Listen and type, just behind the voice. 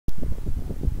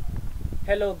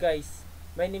Hello guys,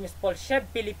 my name is Pol'shev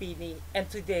and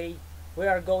today we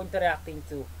are going to reacting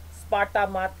to Sparta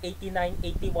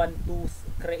Matth89812's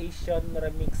creation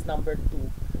remix number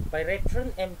 2 by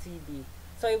RetronMTB.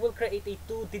 So I will create a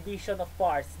 2 division of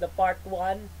parts, the part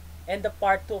 1 and the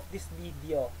part 2 of this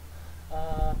video.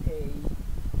 Okay.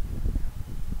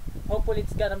 Hopefully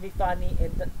it's gonna be funny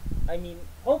and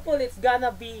hopefully it's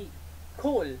gonna be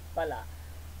cool pala.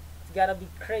 It's gonna be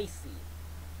crazy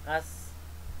as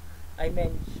I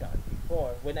mentioned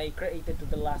before when I created to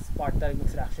the last Sparta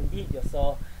remix reaction video.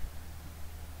 So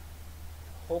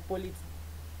hopefully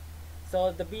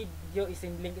the video is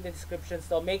in link in the description.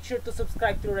 So make sure to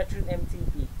subscribe to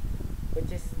RetronMTB, which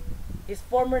is his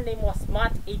former name was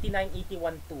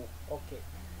Matth89812. Okay.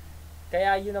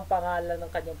 Kaya yun ang pangalan ng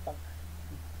kanyang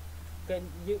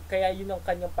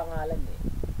pangalan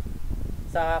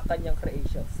sa kanyang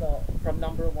creation. So from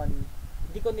number 1,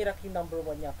 hindi ko nirak yung number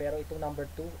 1 niya, pero itong number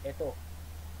 2, ito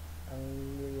ang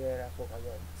nilera ko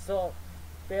ngayon. So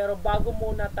pero bago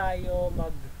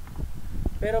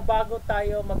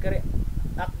tayo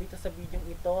mag-react dito sa video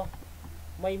ito,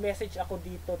 may message ako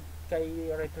dito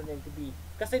kay RetronMTB,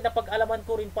 kasi napag-alaman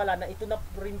ko rin pala na ito na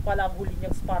rin pala ang huli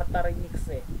niyang Sparta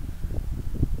remix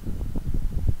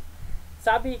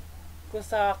Sabi ko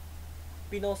sa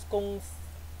pinost ko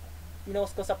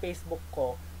sa Facebook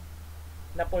ko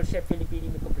na Pol'shev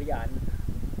Miko Brian.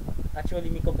 Actually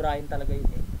Miko Brian talaga yun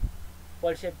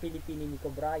Pol'shev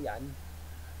Miko Brian.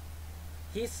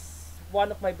 He's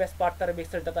one of my best Sparta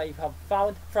remixers that I have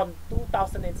found from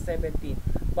 2017.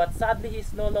 But sadly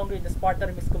he's no longer in the Sparta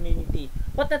remix community,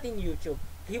 but not in YouTube.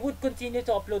 He would continue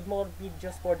to upload more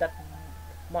videos for that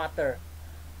matter.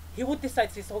 He would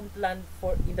decide his own plan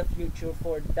in the future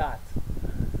for that.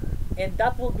 And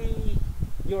that will be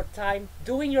your time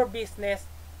doing your business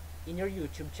in your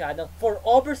YouTube channel for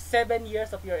over 7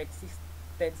 years of your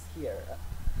existence here.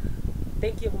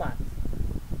 Thank you, Matt.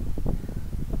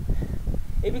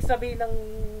 Ibig sabihin ng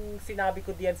sinabi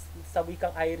ko diyan sa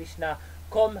wikang Irish na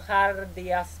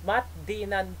Comhghairdeas Matt,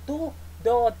 déanann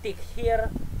dhícheall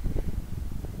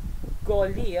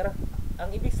léir.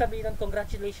 Ang ibig sabihin ng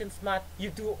congratulations, Matt,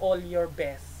 you do all your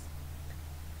best.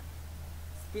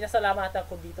 Pinasalamatan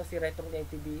ko dito si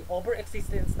RetronMTB over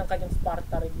existence ng kanyang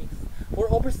Sparta remix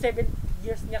for over 7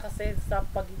 years niya kasi sa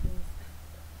pagiging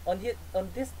on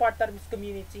this Sparta remix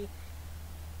community.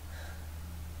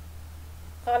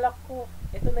 Kala ko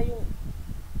ito na yung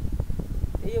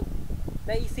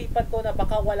naisipan ko na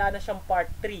baka wala na siyang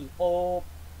part 3 o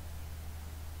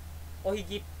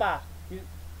higit pa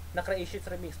na creations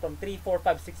remix from 3, 4,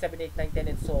 5, 6, 7, 8, 9, 10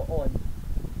 and so on.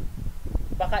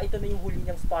 Baka ito na yung huli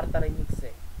niyang Sparta remix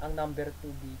ang number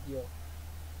 2 video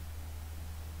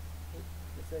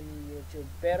sa YouTube.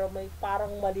 Pero may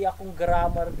parang mali akong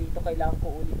grammar dito, kailangan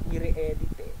ko ulit i-re-edit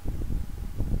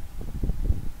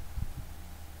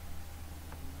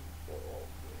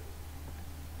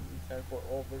for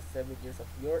over 7 years of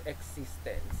your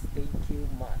existence. Thank you,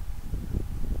 Matt.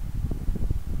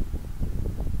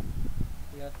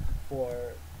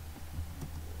 For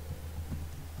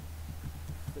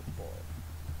support.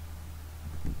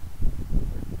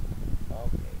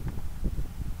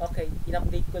 Okay,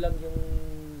 in-update ko lang yung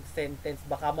sentence,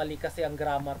 baka mali kasi ang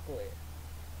grammar ko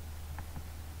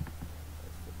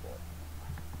support.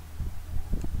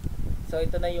 So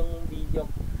ito na yung video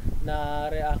na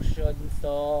reaction.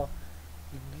 So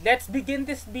let's begin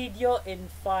this video in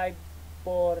 5,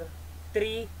 4,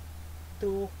 3,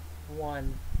 2,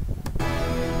 1.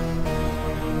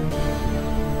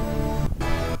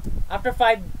 After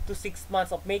 5 to 6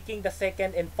 months of making the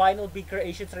second and final Big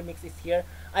Creations remix is here,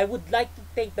 I would like to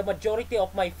thank the majority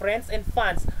of my friends and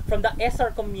fans from the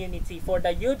SR community for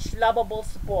the huge lovable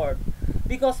support.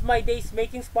 Because my days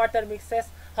making Sparta remixes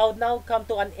have now come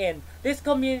to an end. This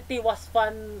community was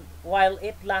fun while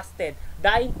it lasted,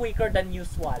 dying quicker than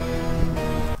usual.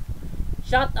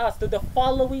 Shout outs to the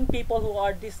following people who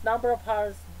are this number of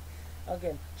hours.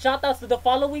 Again, shout outs to the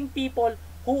following people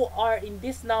who are in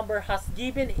this number has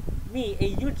given me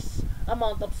a huge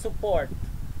amount of support: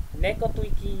 Neko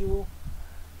Tuikiyu,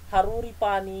 Haruri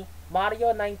Pani,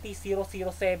 Mario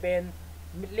 90007,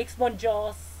 Lixmon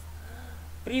Jos,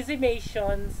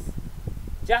 Prizimations,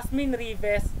 Jasmine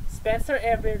Rives, Spencer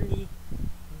Everly,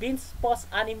 Vince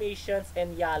Post Animations,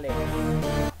 and Yale.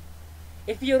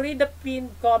 If you read the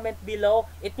pinned comment below,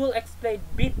 it will explain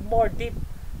a bit more deep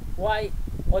why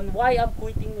I'm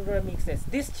quitting remixes.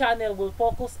 This channel will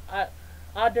focus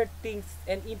other things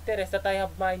and interests that I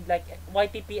have mind, like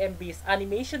YTPMBs,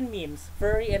 animation memes,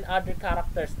 furry and other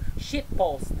characters, shit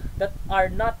posts that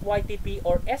are not YTP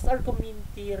or SR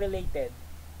community related,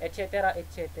 etc.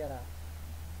 etc.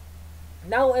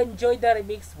 Now enjoy the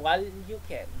remix while you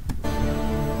can.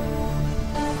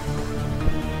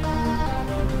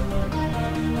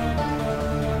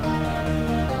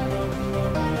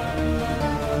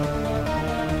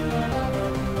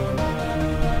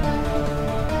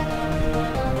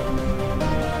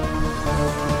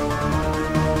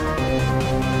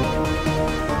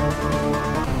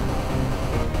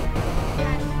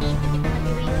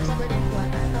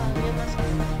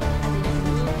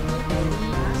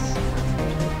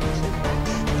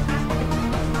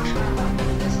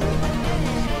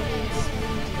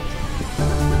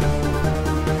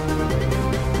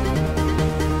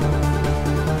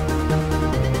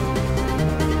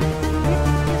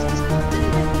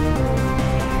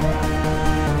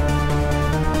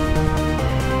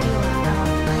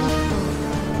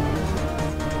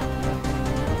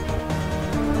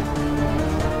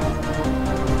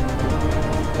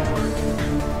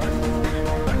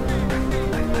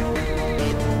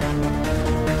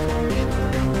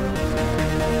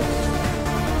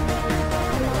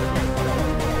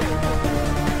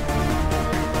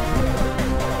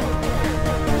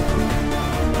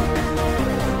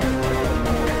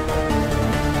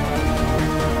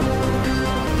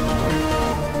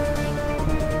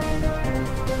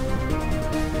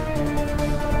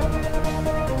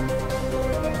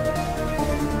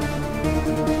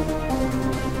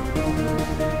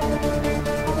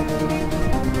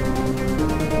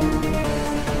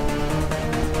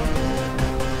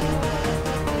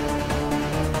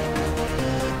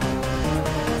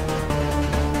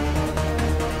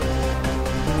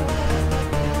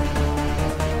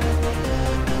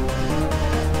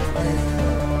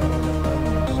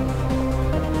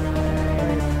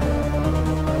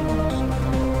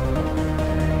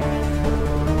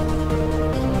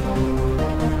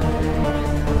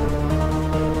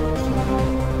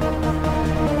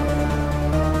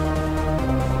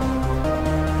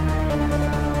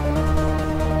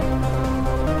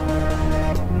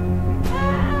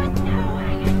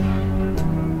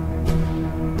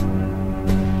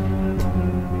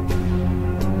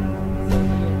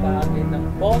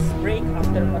 Boss break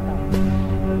after matapos.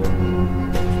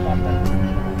 Sparta.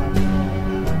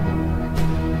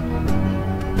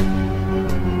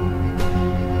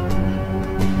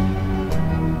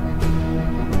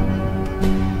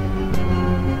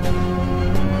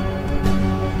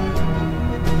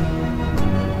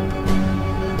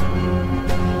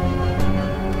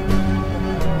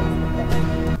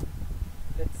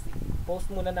 Let's see. Post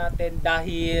muna natin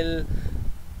dahil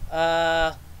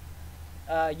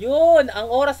yun,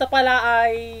 ang oras na pala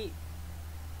ay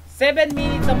 7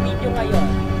 minutes ang video ngayon.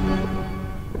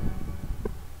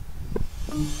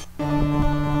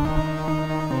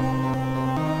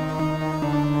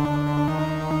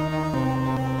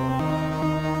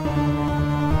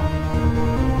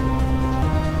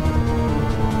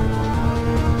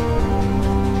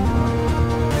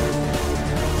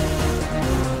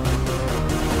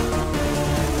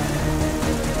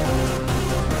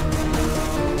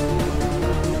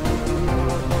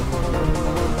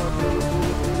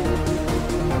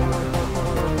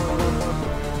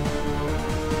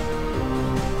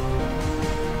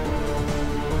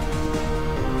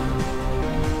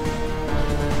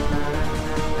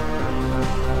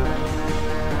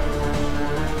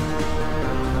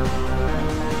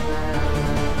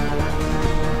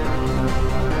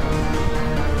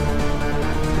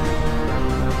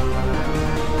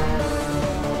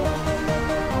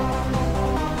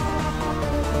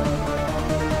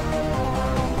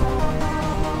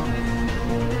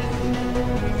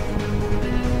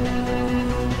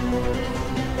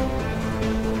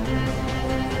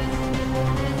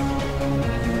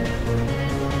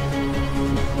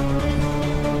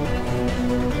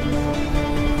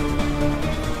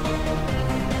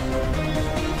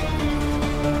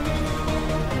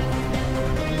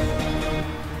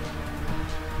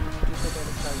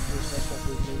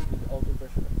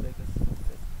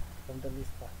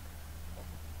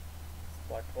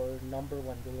 Or number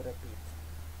 1 will repeat.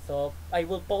 So I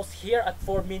will post here at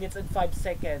 4 minutes and 5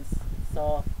 seconds.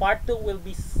 So part 2 will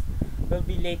be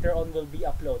later on, will be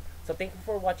upload. So thank you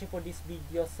for watching for this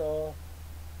video. So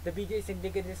the video is in the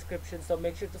description, so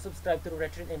make sure to subscribe to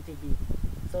RetronMTB.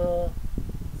 So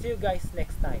see you guys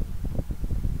next time.